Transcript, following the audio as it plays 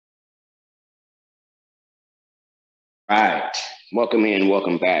All right, welcome in,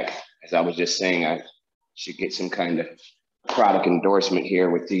 welcome back. As I was just saying, I should get some kind of product endorsement here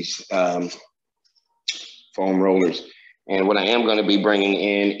with these foam rollers. And what I am going to be bringing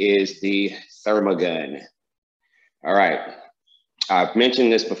in is the Thermagun. All right, I've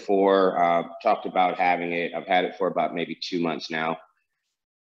mentioned this before, talked about having it. I've had it for about maybe 2 months now.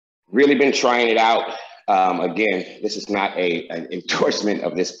 Really been trying it out. Again, this is not an endorsement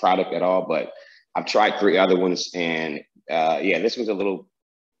of this product at all, but I've tried 3 other ones, and yeah, this one's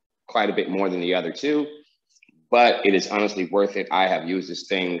quite a bit more than the other 2, but it is honestly worth it. I have used this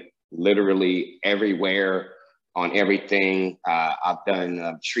thing literally everywhere, on everything. I've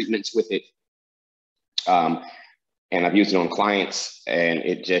done treatments with it, and I've used it on clients, and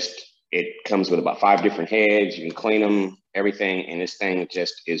it comes with about 5 different heads. You can clean them, everything, and this thing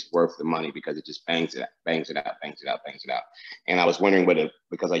just is worth the money because it just bangs it out, bangs it out, bangs it out, bangs it out. And I was wondering whether,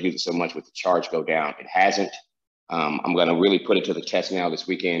 because I use it so much, would the charge go down? It hasn't. I'm going to really put it to the test now this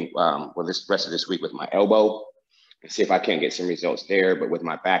weekend, well, this rest of this week with my elbow, and see if I can't get some results there. But with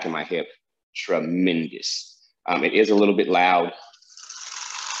my back and my hip, tremendous. It is a little bit loud,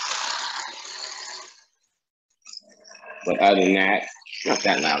 but other than that, not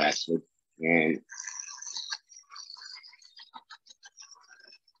that loud actually. And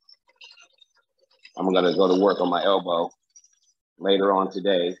I'm gonna go to work on my elbow later on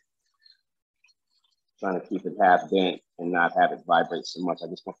today, trying to keep it half bent and not have it vibrate so much. I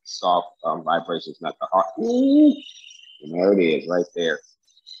just want the soft vibrations, not the hard. And there it is, right there.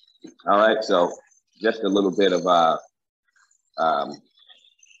 All right, so just a little bit of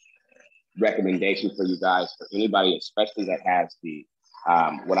recommendation for you guys, for anybody, especially that has the,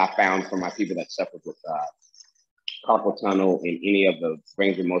 what I found for my people that suffer with carpal tunnel and any of the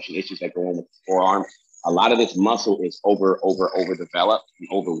range of motion issues that go on with the forearm. A lot of this muscle is overdeveloped and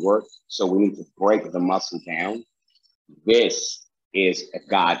overworked. So we need to break the muscle down. This is a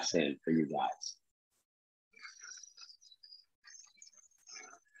godsend for you guys.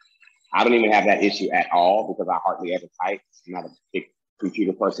 I don't even have that issue at all because I hardly ever type. I'm not a big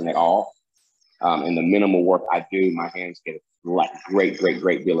computer person at all. And the minimal work I do, my hands get a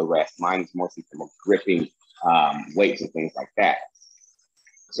great deal of rest. Mine is mostly from gripping weights and things like that.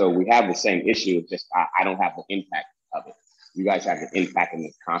 So we have the same issue, just I don't have the impact of it. You guys have the impact in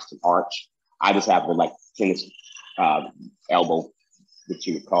the constant arch. I just have the tennis elbow, that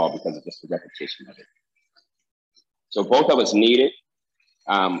you would call, because of just the repetition of it. So both of us need it.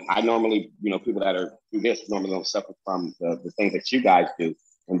 I normally, people that are do this normally don't suffer from the things that you guys do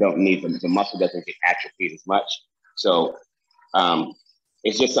and don't need them. The muscle doesn't get atrophied as much. So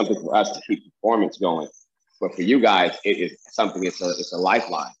it's just something for us to keep performance going. But for you guys, it is something, it's a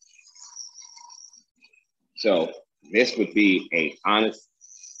lifeline. So this would be a honest,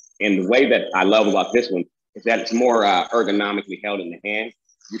 and the way that I love about this one is that it's more ergonomically held in the hand.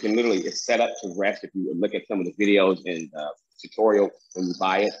 You can literally, it's set up to rest. If you look at some of the videos and tutorial when you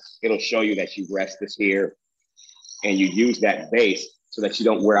buy it, it'll show you that you rest this here and you use that base so that you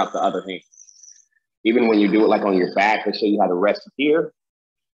don't wear out the other hand. Even when you do it like on your back, they'll show you how to rest here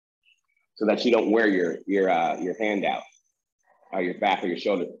so that you don't wear your hand out, or your back or your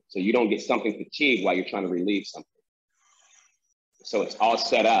shoulder, so you don't get something fatigued while you're trying to relieve something. So it's all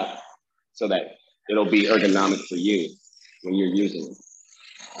set up so that it'll be ergonomic for you when you're using it.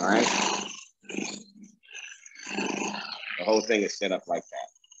 All right. The whole thing is set up like that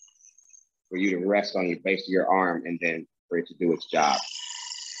for you to rest on your base of your arm and then for it to do its job.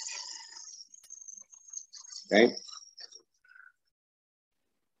 Okay.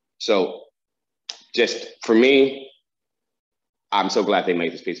 So just for me, I'm so glad they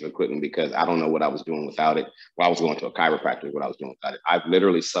made this piece of equipment because I don't know what I was doing without it. Well, I was going to a chiropractor, what I was doing without it. I've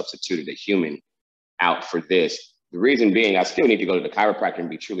literally substituted a human out for this. The reason being, I still need to go to the chiropractor and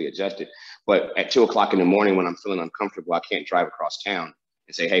be truly adjusted. But at 2 o'clock in the morning when I'm feeling uncomfortable, I can't drive across town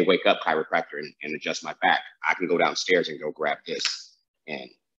and say, hey, wake up, chiropractor, and adjust my back. I can go downstairs and go grab this and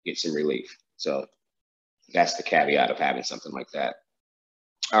get some relief. So that's the caveat of having something like that.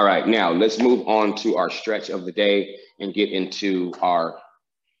 All right, now let's move on to our stretch of the day and get into our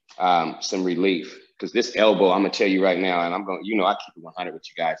some relief. Because this elbow, I'm gonna tell you right now, and I'm going, I keep it 100 with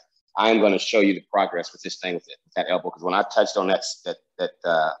you guys. I'm going to show you the progress with this thing, with that elbow. Because when I touched on that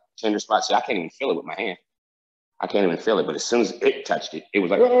tender spot, see, I can't even feel it with my hand. I can't even feel it. But as soon as it touched it, it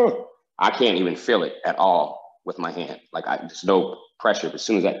was like, oh, I can't even feel it at all with my hand. Like there's no pressure. But as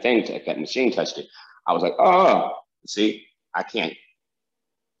soon as that machine touched it, I was like, oh, see, I can't.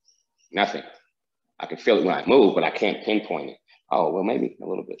 Nothing. I can feel it when I move, but I can't pinpoint it. Oh, well, maybe a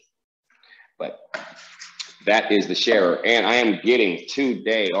little bit. But that is the sharer. And I am getting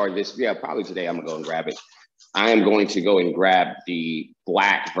today, or this, probably today, I'm gonna go and grab it. I am going to go and grab the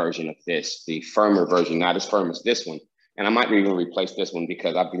black version of this, the firmer version, not as firm as this one. And I might even replace this one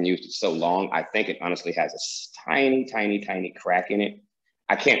because I've been used it so long. I think it honestly has a tiny, tiny, tiny crack in it.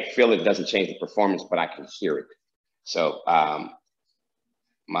 I can't feel it, doesn't change the performance, but I can hear it. So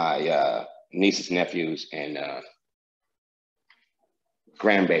my nieces, nephews, and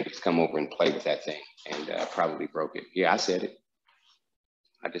grandbabies come over and play with that thing and probably broke it. Yeah, I said it.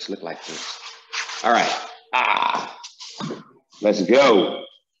 I just look like this. All right. Let's go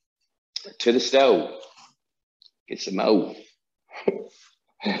to the stove. Get some more.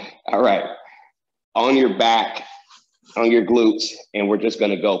 All right. On your back, on your glutes, and we're just going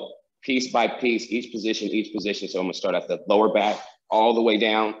to go piece by piece, each position. So I'm going to start at the lower back all the way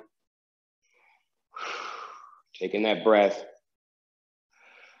down. Taking that breath.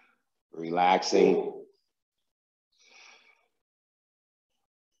 Relaxing.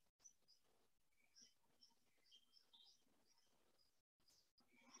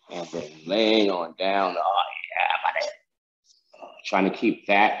 And then laying on down. Oh, yeah, buddy. Trying to keep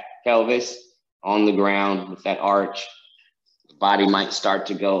that pelvis on the ground with that arch. The body might start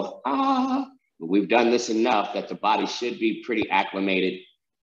to go, but we've done this enough that the body should be pretty acclimated.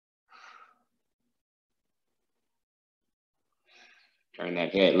 Turn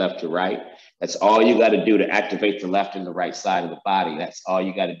that head left to right. That's all you got to do to activate the left and the right side of the body. That's all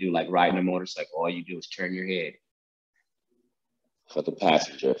you got to do, like riding a motorcycle. All you do is turn your head. For the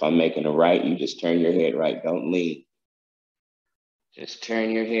passenger, if I'm making a right, you just turn your head right. Don't lean. Just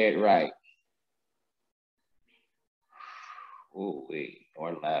turn your head right. Ooh, wait,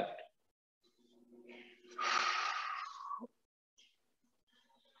 or left.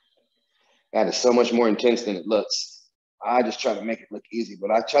 That is so much more intense than it looks. I just try to make it look easy,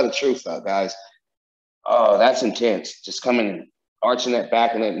 but I tell the truth though, guys. Oh, that's intense. Just coming and arching that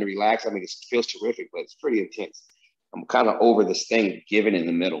back and letting it relax. I mean, it feels terrific, but it's pretty intense. I'm kind of over this thing given in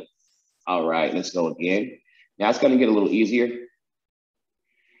the middle. All right, let's go again. Now it's going to get a little easier.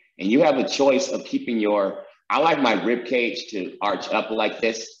 And you have a choice of keeping I like my rib cage to arch up like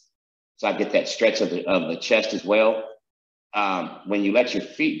this. So I get that stretch of the chest as well. When you let your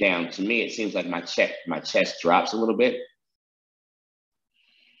feet down, to me, it seems like my chest drops a little bit.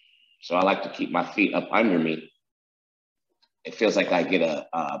 So I like to keep my feet up under me. It feels like I get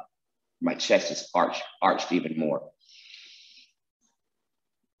my chest is arched even more.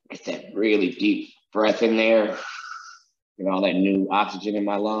 Get that really deep breath in there. Get all that new oxygen in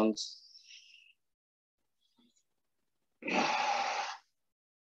my lungs.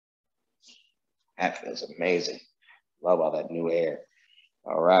 That feels amazing. Love all that new air.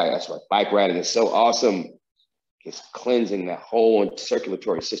 All right, that's why bike riding is so awesome. It's cleansing the whole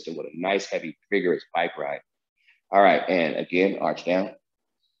circulatory system with a nice, heavy, vigorous bike ride. All right, and again, arch down.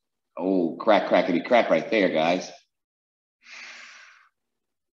 Oh, crackety crack right there, guys.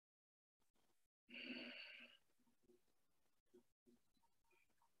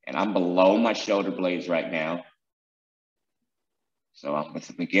 And I'm below my shoulder blades right now. So I'm at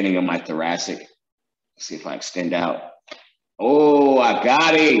the beginning of my thoracic. Let's see if I extend out. Oh, I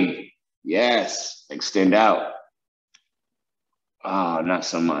got him. Yes, extend out. Oh, not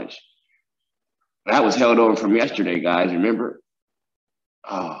so much. That was held over from yesterday, guys, remember?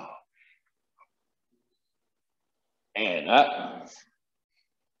 Oh. And up.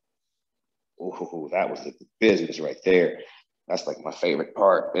 Oh, that was the business right there. That's like my favorite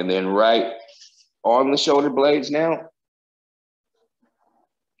part. And then right on the shoulder blades now.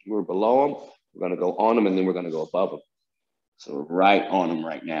 We're below them. We're going to go on them, and then we're going to go above them. So we're right on them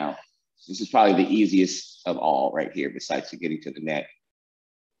right now. This is probably the easiest of all right here, besides getting to the neck.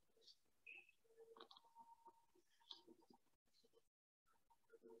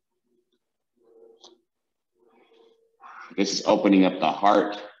 This is opening up the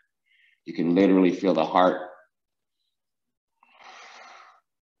heart. You can literally feel the heart.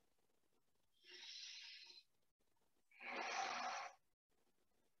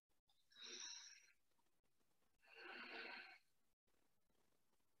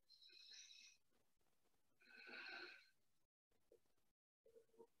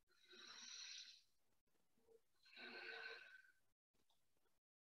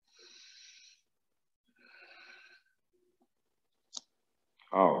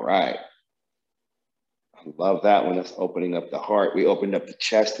 All right. I love that one. That's opening up the heart. We opened up the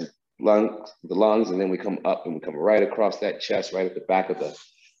chest and the lungs, and then we come up and we come right across that chest, right at the back of the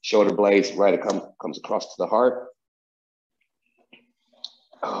shoulder blades, right, it comes across to the heart.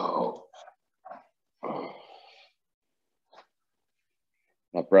 Oh.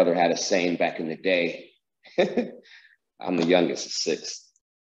 My brother had a saying back in the day. I'm the youngest of six.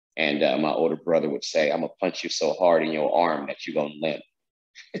 And my older brother would say, I'm gonna punch you so hard in your arm that you're gonna limp.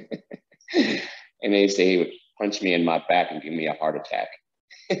 And they say he would punch me in my back and give me a heart attack.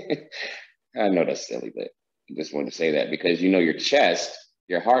 I know that's silly, but I just wanted to say that because your chest,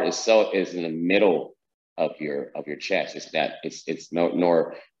 your heart is in the middle of your chest. It's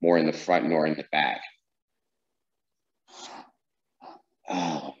nor more in the front nor in the back.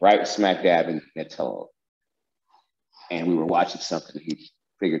 Right smack dab in the toe. And we were watching something. He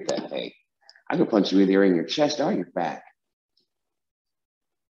figured that, hey, I could punch you either in your chest or your back.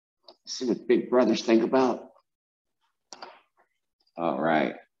 See what big brothers think about. All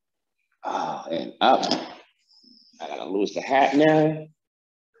right. And up. I gotta lose the hat now.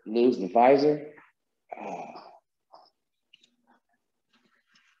 Lose the visor.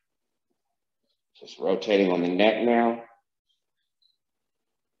 Just rotating on the neck now.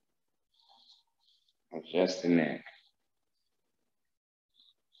 Adjust the neck.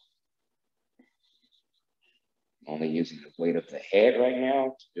 Only using the weight of the head right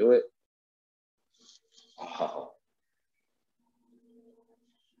now to do it.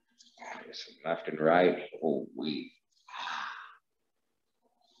 Just left and right. Oh, we.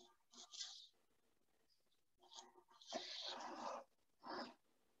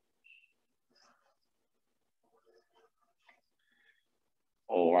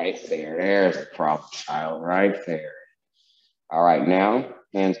 Oh, right there. There's the problem child right there. All right, now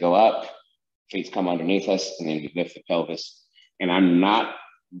hands go up, feet come underneath us, and then we lift the pelvis. And I'm not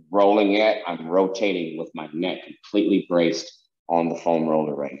rolling yet. I'm rotating with my neck completely braced on the foam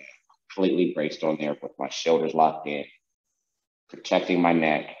roller right now. Completely braced on there with my shoulders locked in, protecting my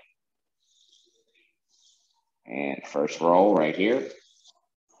neck. And first roll right here.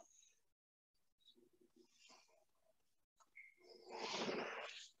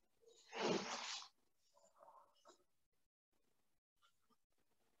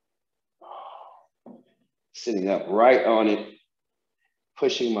 Sitting up right on it,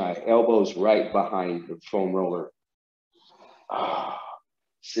 pushing my elbows right behind the foam roller.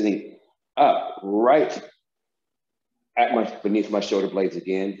 Sitting up right at beneath my shoulder blades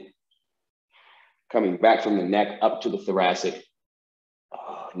again. Coming back from the neck up to the thoracic.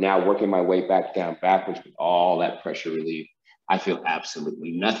 Now working my way back down backwards with all that pressure relief. I feel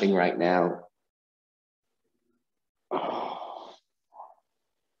absolutely nothing right now.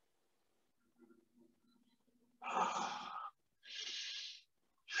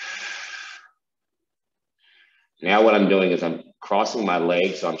 Now what I'm doing is I'm crossing my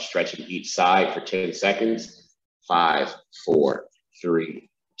legs, so I'm stretching each side for 10 seconds. 5, 4, 3,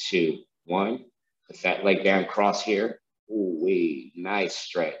 2, 1. Put that leg down, cross here. Ooh wee, nice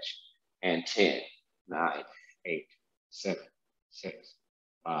stretch. And 10, 9, 8, 7, 6,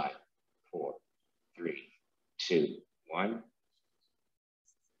 5, 4, 3, 2, 1.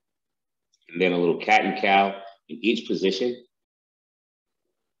 And then a little cat and cow in each position.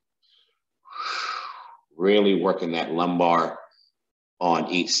 Really working that lumbar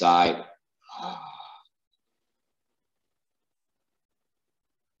on each side.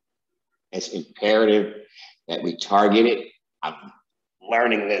 It's imperative that we target it. I'm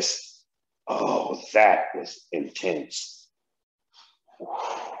learning this. Oh, that was intense.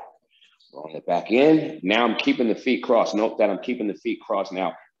 Rolling it back in. Now I'm keeping the feet crossed. Note that I'm keeping the feet crossed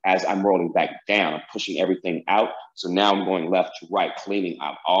now as I'm rolling back down. I'm pushing everything out. So now I'm going left to right, cleaning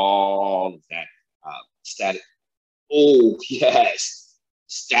out all of that static. Oh, yes.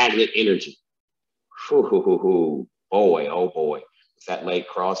 Stagnant energy. Boy, oh boy. With that leg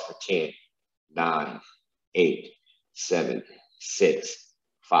crossed for 10, 9, 8, 7, 6,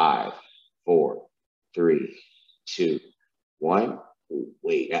 5, 4, 3, 2, 1. Oh,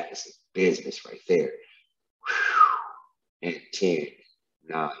 wait, that is business right there. And 10,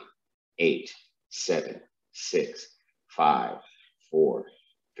 9, 8, 7, 6, 5, 4,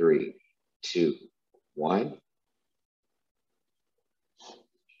 3, 2, 1.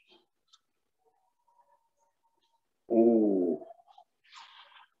 Ooh.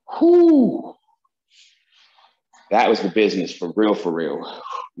 Whew. That was the business for real, for real.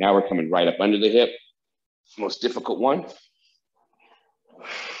 Now we're coming right up under the hip. Most difficult one.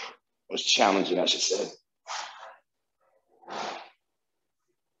 Most challenging, I should say.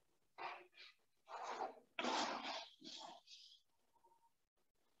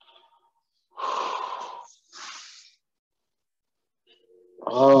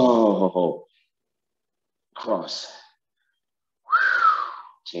 Oh, cross.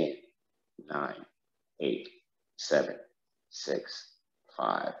 10, 9, 8, 7, 6,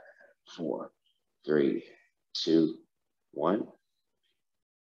 5, 4, 3, 2, 1.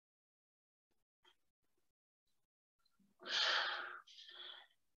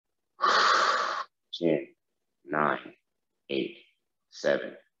 10, 9, 8,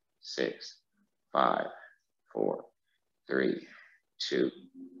 7, 6, 5, 4, 3, 2,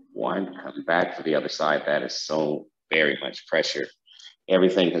 1. Come back to the other side. That is so very much pressure.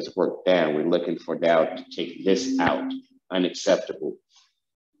 Everything has worked down. We're looking for now to take this out. Unacceptable.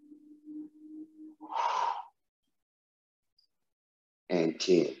 And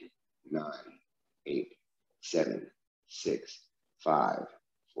 10, 9, 8, 7, 6, 5,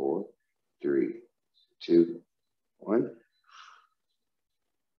 4, 3, 2, 1.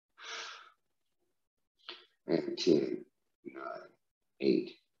 And 10, 9,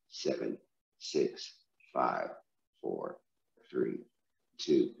 8, 7, 6, 5, 4, 3,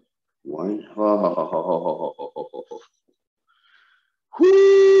 2, 1. Oh.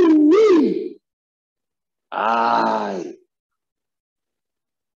 Whoo-wee. Aye.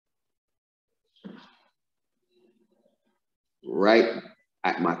 Right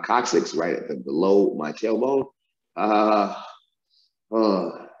at my coccyx, right at the below my tailbone. Oh,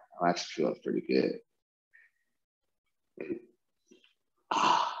 actually feels pretty good.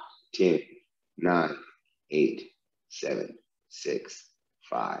 10, 9, 8, 7, 6,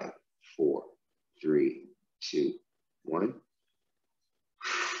 5, 4, 3, 2, 1.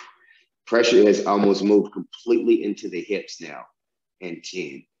 Pressure has almost moved completely into the hips now. And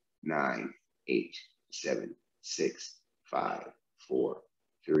 10, 9, 8, 7, 6, 5, 4,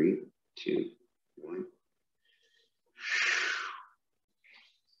 3, 2, 1.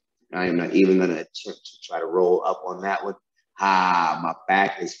 I am not even going to attempt to try to roll up on that one. My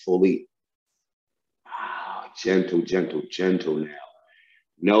back is fully gentle, gentle, gentle now.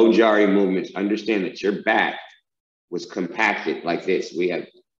 No jarring movements. Understand that your back was compacted like this. We have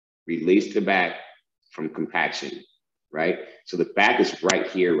released the back from compaction, right? So the back is right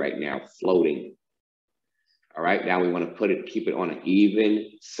here right now, floating. All right, now we want to keep it on an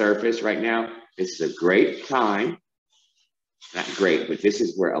even surface right now. This is a great time. Not great, but this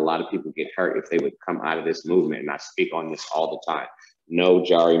is where a lot of people get hurt if they would come out of this movement. And I speak on this all the time. No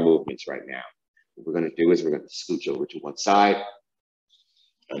jarring movements right now. What we're going to do is we're going to scooch over to one side,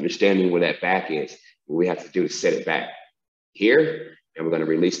 understanding where that back is. What we have to do is set it back here, and we're going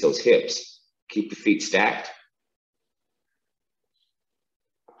to release those hips. Keep the feet stacked.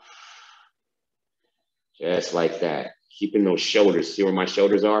 Just like that. Keeping those shoulders, see where my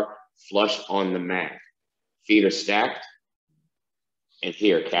shoulders are? Flush on the mat. Feet are stacked. And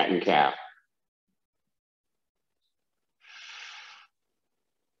here, cat and cow.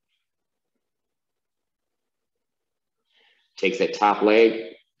 Takes that top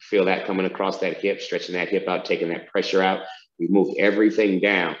leg, feel that coming across that hip, stretching that hip out, taking that pressure out. We've moved everything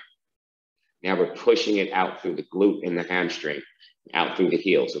down. Now we're pushing it out through the glute and the hamstring, out through the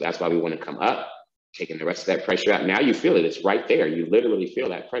heel. So that's why we want to come up, taking the rest of that pressure out. Now you feel it, it's right there. You literally feel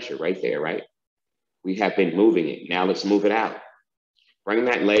that pressure right there, right? We have been moving it. Now let's move it out. Bring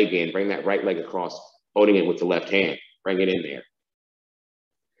that leg in, bring that right leg across, holding it with the left hand. Bring it in there.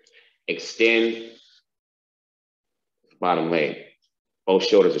 Extend the bottom leg. Both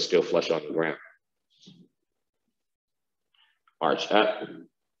shoulders are still flush on the ground. Arch up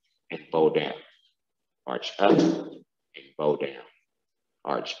and bow down. Arch up and bow down.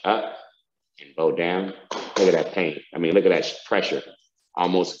 Arch up and bow down. Look at that pain. I mean, look at that pressure.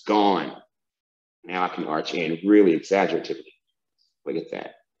 Almost gone. Now I can arch in really exaggeratively. Look at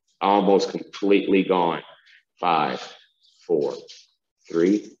that. Almost completely gone. 5, 4,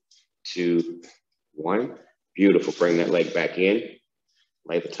 3, 2, 1. Beautiful. Bring that leg back in.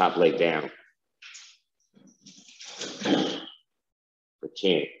 Lay the top leg down. For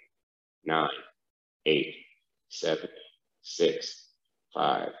 10, 9, 8, 7, 6,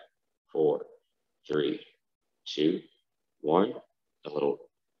 5, 4, 3, 2, 1. A little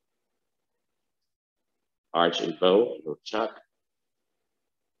arch and bow, a little chuck.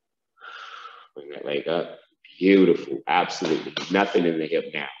 Bring that leg up. Beautiful. Absolutely. Nothing in the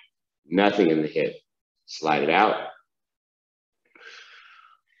hip now. Nothing in the hip. Slide it out.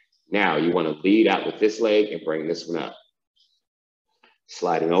 Now you want to lead out with this leg and bring this one up.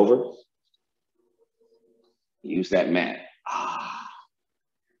 Sliding over. Use that mat.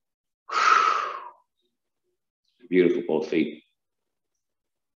 Beautiful, both feet.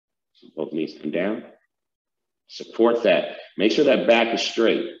 Both knees come down. Support that. Make sure that back is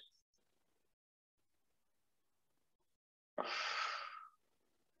straight.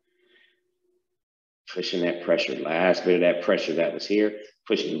 Pushing that pressure, last bit of that pressure that was here,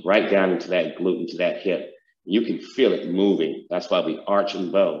 pushing right down into that glute, into that hip. You can feel it moving. That's why we arch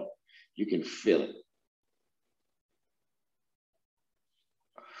and bow. You can feel it.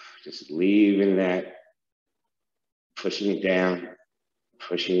 Just leaving that, pushing it down,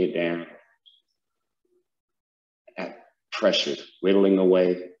 pushing it down. pressure whittling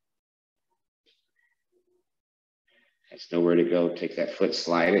away. Has nowhere to go. Take that foot,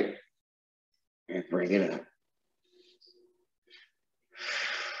 slide it, and bring it up.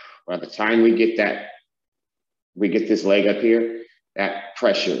 By the time we get this leg up here, that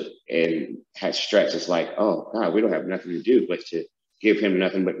pressure and that stretch is like, oh God, we don't have nothing to do but to give him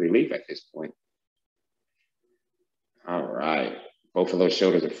nothing but relief at this point. All right, both of those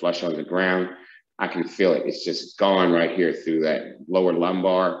shoulders are flush on the ground. I can feel it. It's just gone right here through that lower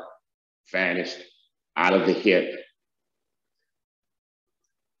lumbar, vanished out of the hip.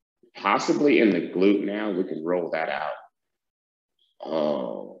 Possibly in the glute now, we can roll that out.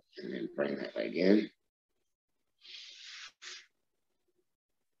 Oh, and then bring that leg in.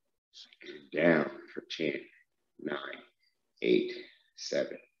 And down for 10, 9, 8,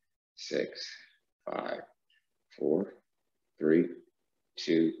 7, 6, 5, 4, 3,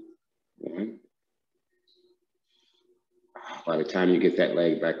 2, 1. By the time you get that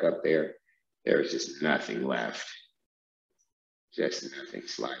leg back up there, there's just nothing left. Just nothing.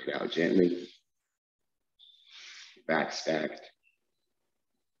 Slide it out gently. Back stacked.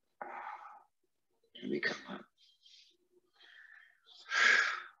 And we come up.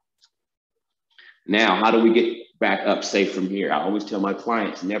 Now, how do we get back up safe from here? I always tell my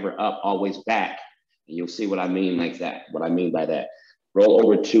clients, never up, always back. And you'll see what I mean like that, what I mean by that. Roll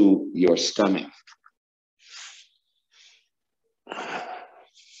over to your stomach.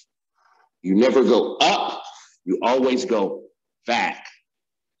 You never go up, you always go back.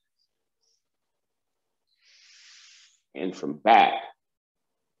 And from back,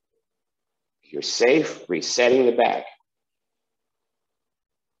 you're safe, resetting the back.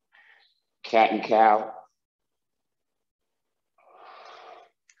 Cat and cow.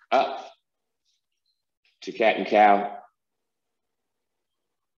 Up to cat and cow.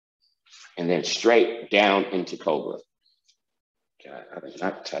 And then straight down into cobra. God, I did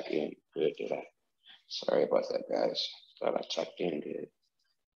not tuck in good, did I? Sorry about that, guys. Thought I tucked in good.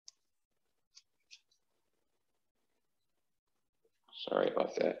 Sorry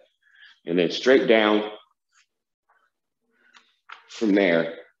about that. And then straight down from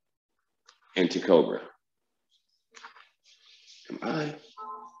there into cobra. Come on.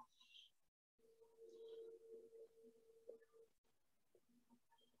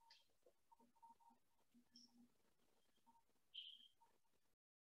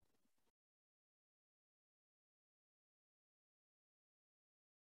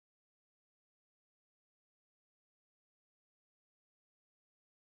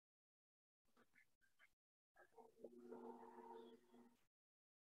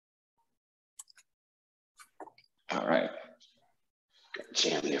 All right. Got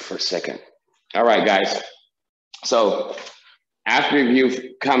jam there for a second. All right, guys. So after you've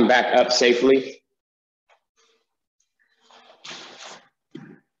come back up safely,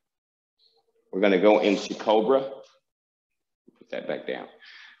 we're going to go into cobra. Put that back down.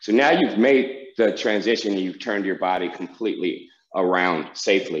 So now you've made the transition and you've turned your body completely around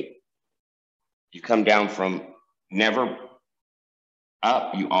safely. You come down from never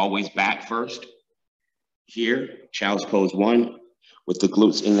up, you always back first. Here, child's pose 1 with the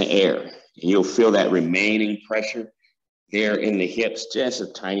glutes in the air. And you'll feel that remaining pressure there in the hips, just a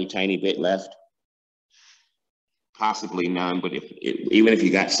tiny, tiny bit left. Possibly none, but even if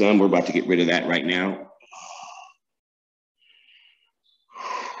you got some, we're about to get rid of that right now.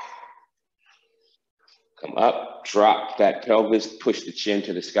 Come up, drop that pelvis, push the chin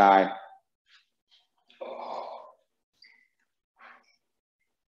to the sky.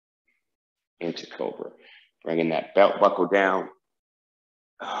 Into cobra. Bringing that belt buckle down.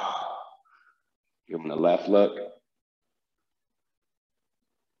 Give them the left look.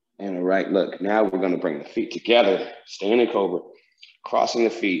 And the right look. Now we're going to bring the feet together, staying in cobra, crossing the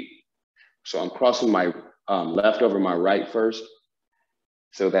feet. So I'm crossing my left over my right first,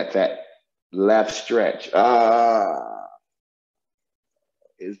 so that left stretch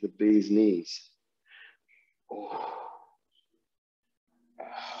is the bee's knees.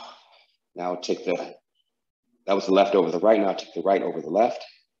 Now I'll take that was the left over the right. Now I'll take the right over the left.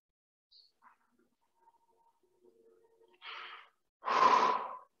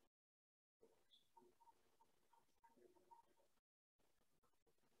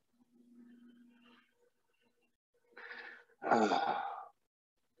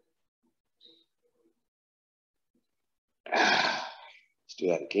 Let's do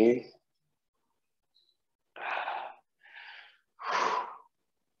that again.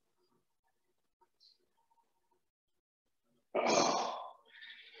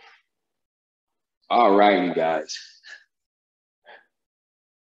 All right, you guys.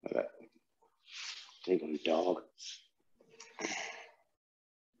 Take on the dog.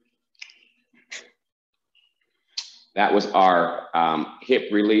 That was our hip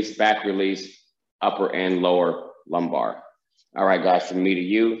release, back release, upper and lower lumbar. All right, guys, from me to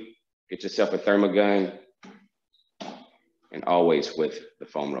you, get yourself a thermogun and always with the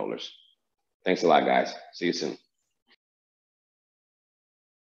foam rollers. Thanks a lot, guys. See you soon.